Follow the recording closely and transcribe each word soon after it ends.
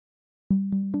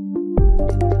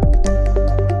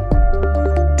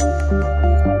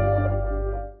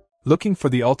Looking for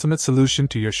the ultimate solution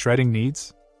to your shredding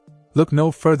needs? Look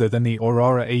no further than the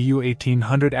Aurora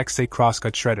AU1800XA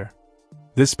Crosscut shredder.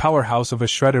 This powerhouse of a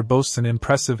shredder boasts an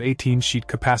impressive 18-sheet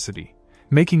capacity,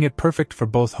 making it perfect for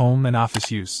both home and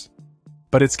office use.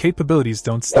 But its capabilities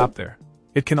don't stop there.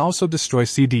 It can also destroy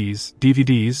CDs,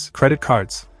 DVDs, credit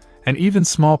cards, and even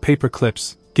small paper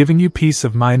clips, giving you peace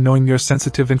of mind knowing your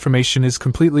sensitive information is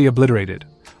completely obliterated.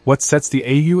 What sets the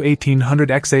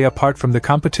AU1800XA apart from the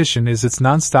competition is its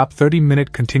non-stop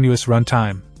 30-minute continuous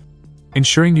runtime,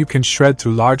 ensuring you can shred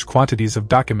through large quantities of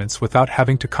documents without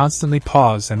having to constantly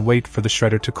pause and wait for the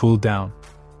shredder to cool down.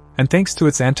 And thanks to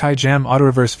its anti-jam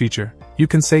auto-reverse feature, you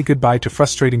can say goodbye to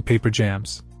frustrating paper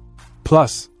jams.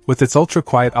 Plus, with its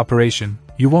ultra-quiet operation,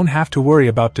 you won't have to worry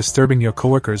about disturbing your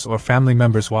coworkers or family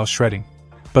members while shredding.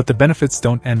 But the benefits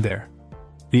don't end there.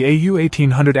 The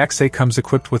AU1800XA comes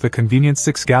equipped with a convenient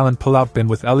 6-gallon pull-out bin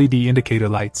with LED indicator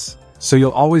lights, so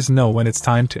you'll always know when it's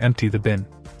time to empty the bin.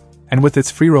 And with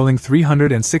its free-rolling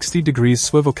 360-degree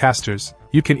swivel casters,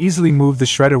 you can easily move the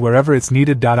shredder wherever it's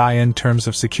needed. In terms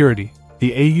of security,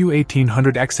 the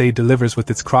AU1800XA delivers with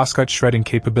its crosscut shredding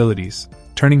capabilities,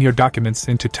 turning your documents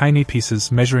into tiny pieces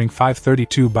measuring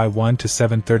 532 by 1 to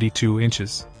 732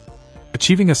 inches.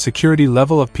 Achieving a security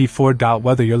level of P4.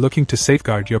 Whether you're looking to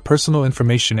safeguard your personal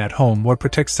information at home or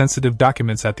protect sensitive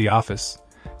documents at the office,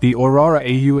 the Aurora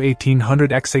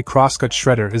AU1800XA Crosscut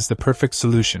shredder is the perfect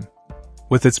solution.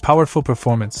 With its powerful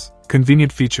performance,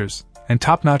 convenient features, and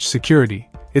top-notch security,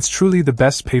 it's truly the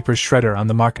best paper shredder on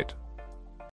the market.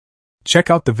 Check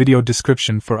out the video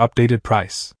description for updated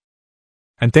price.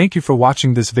 And thank you for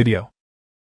watching this video.